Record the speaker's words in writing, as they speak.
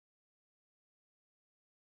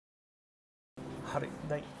හරි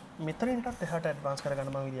දැන් මෙතනින්ටත් එහාට ඇඩ්වාන්ස් කරගන්න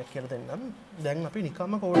මම විදියක් කියලා දෙන්නම්. දැන් අපි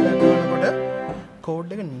නිකම්ම කෝඩ් එක ගන්නකොට කෝඩ්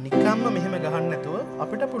එක නිකම්ම මෙහෙම ගහන්න නැතුව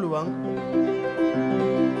අපිට පුළුවන්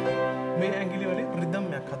මේ ඇඟිලි වලින් රිද්ම්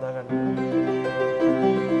එකක් හදාගන්න.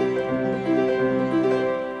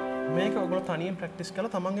 මේක ඔයගොල්ලෝ තනියෙන් ප්‍රැක්ටිස්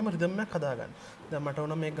කරලා තමන්ගේම රිද්ම් එකක් හදාගන්න. දැන් මට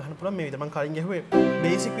ඕන මේක ගහන්න පුළුවන් මේ විදිහට. මම කලින් ගැහුවේ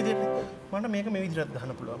බේසික් විදිහට. මට මේක මේ විදිහට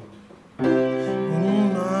ගහන්න පුළුවන්.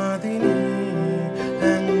 උන්මාදිනී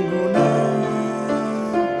ඇඟුණා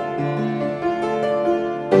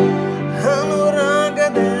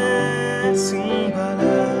අනුරාගද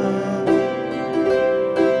සිංහලා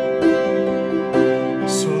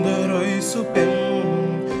සුන්දරයි සුපෙන්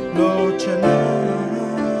ලෝචනා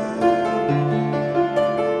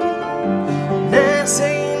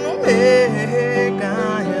නැසෙයිනු මේ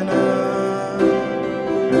ගායනා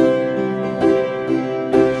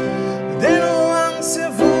දෙනුවන්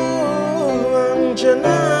සෙවූ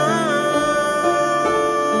අංජනා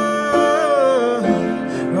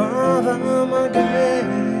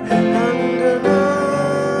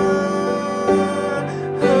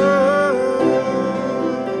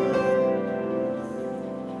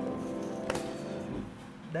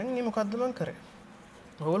මොකද්ද මං කරේ?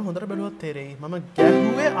 ඔයගොල්ලෝ හොඳට බැලුවොත් තේරෙයි. මම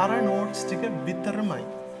ගැහුවේ අර නෝට්ස් ටික විතරමයි.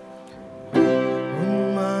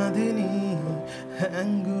 උන්මාදිනී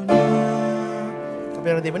ඇඟුණා. අපි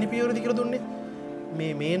අර දෙවනි පියවරදී කියලා දුන්නේ.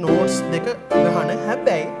 මේ නෝට්ස් දෙක ගහන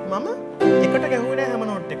හැබැයි මම එකට ගැහුවේ නෑ හැම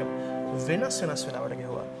නෝට් එකම. වෙනස් වෙලාවට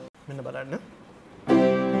ගැහුවා. මෙන්න බලන්න.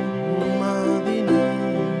 උන්මාදිනී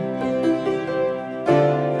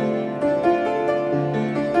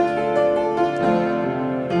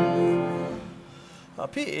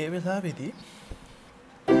අපි ඒ වෙලාවේදී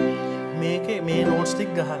මේකේ මේ නෝට්ස් ටික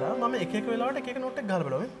ගහලා මම එක එක වෙලාවට එක එක නෝට් එක ගහලා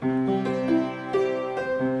බලමු.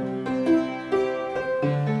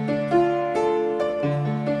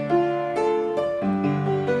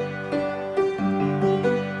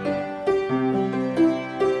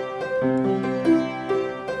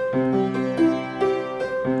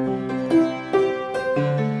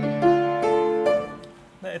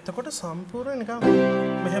 දැන් එතකොට සම්පූර්ණ නිකන්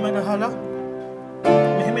මෙහෙම ගහලා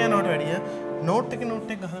මෙහෙම යනවට වැඩිය නෝට් එක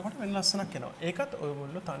ගහනකොට වෙන ලස්සනක් එනවා. ඒකත්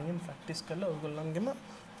ඔයගොල්ලෝ තනියෙන් ප්‍රැක්ටිස් කරලා ඔයගොල්ලන්ගෙම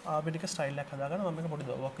ආබෙඩික ස්ටයිල් එකක් හදාගන්න. මම මේක පොඩි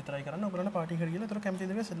දවවක් විතරයි කරන්නේ. ඔයගොල්ලන්ට පාටි එකට ගිහලා ඒතර කැමති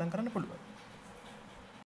දේ සෙල්ලම් කරන්න පුළුවන්.